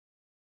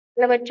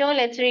Hello बच्चों,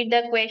 let's read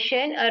the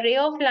question. A ray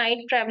of light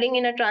traveling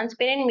in a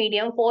transparent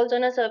medium falls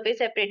on a surface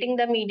separating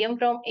the medium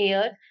from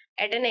air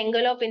at an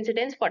angle of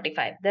incidence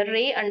 45. The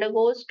ray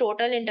undergoes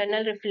total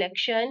internal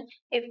reflection.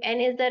 If n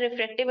is the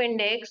refractive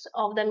index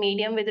of the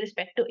medium with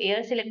respect to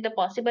air, select the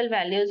possible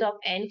values of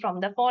n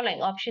from the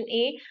following. Option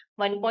A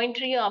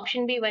 1.3,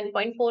 option B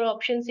 1.4,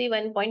 option C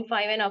 1.5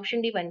 and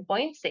option D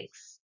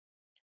 1.6.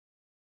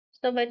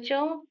 So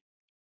बच्चों,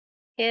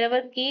 here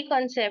our key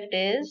concept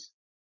is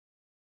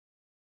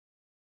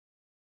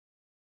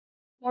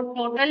for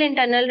total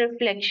internal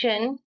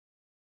reflection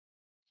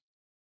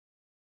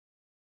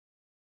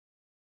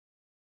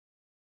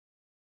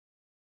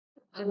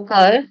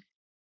occur,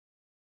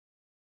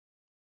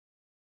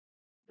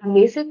 the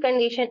basic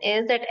condition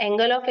is that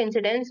angle of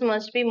incidence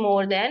must be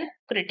more than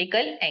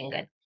critical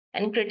angle,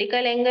 and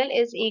critical angle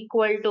is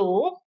equal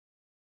to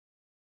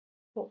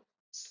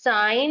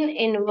sin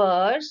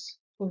inverse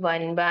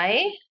 1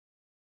 by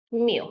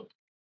mu.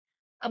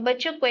 अब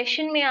बच्चों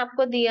question में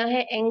आपको दिया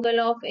है angle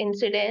of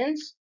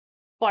incidence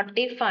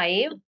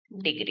 45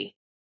 degree.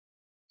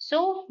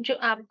 सो जो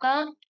आपका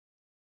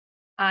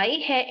I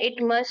है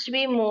it must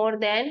be more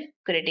than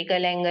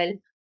critical angle.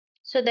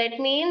 So that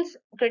means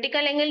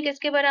critical angle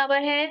किसके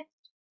बराबर है?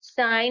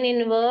 Sin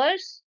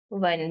inverse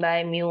 1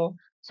 by mu.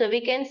 So we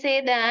can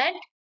say that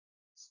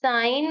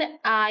sin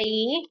I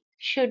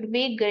should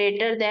be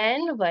greater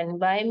than 1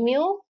 by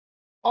mu,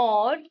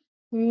 or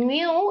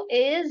mu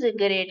is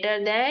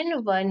greater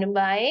than 1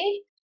 by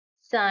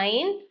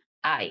sin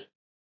I.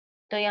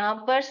 तो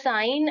यहाँ पर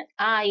sin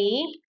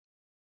I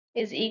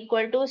is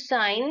equal to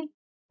sin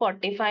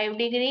 45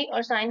 degree,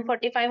 और sin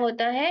 45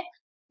 होता है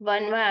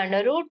 1 by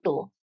under root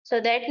 2. So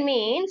that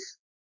means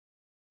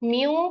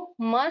mu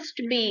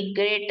must be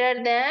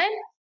greater than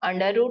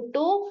under root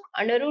 2.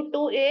 Under root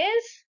 2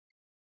 is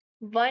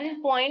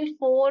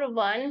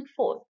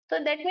 1.414. तो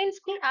that means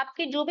कि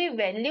आपकी जो भी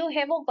वैल्यू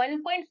है वो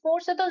 1.4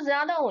 से तो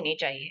ज्यादा होनी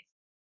चाहिए.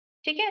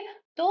 ठीक है,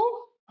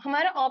 तो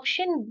हमारा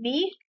ऑप्शन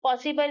बी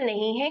पॉसिबल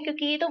नहीं है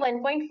क्योंकि ये तो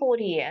 1.4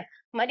 ही है.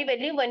 हमारी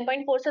वैल्यू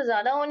 1.4 से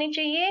ज्यादा होनी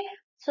चाहिए.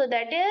 So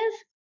that is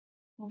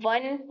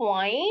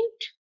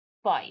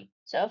 1.5.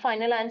 So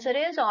final answer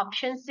is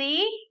option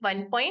C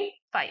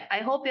 1.5.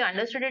 I hope you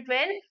understood it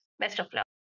well. Best of luck.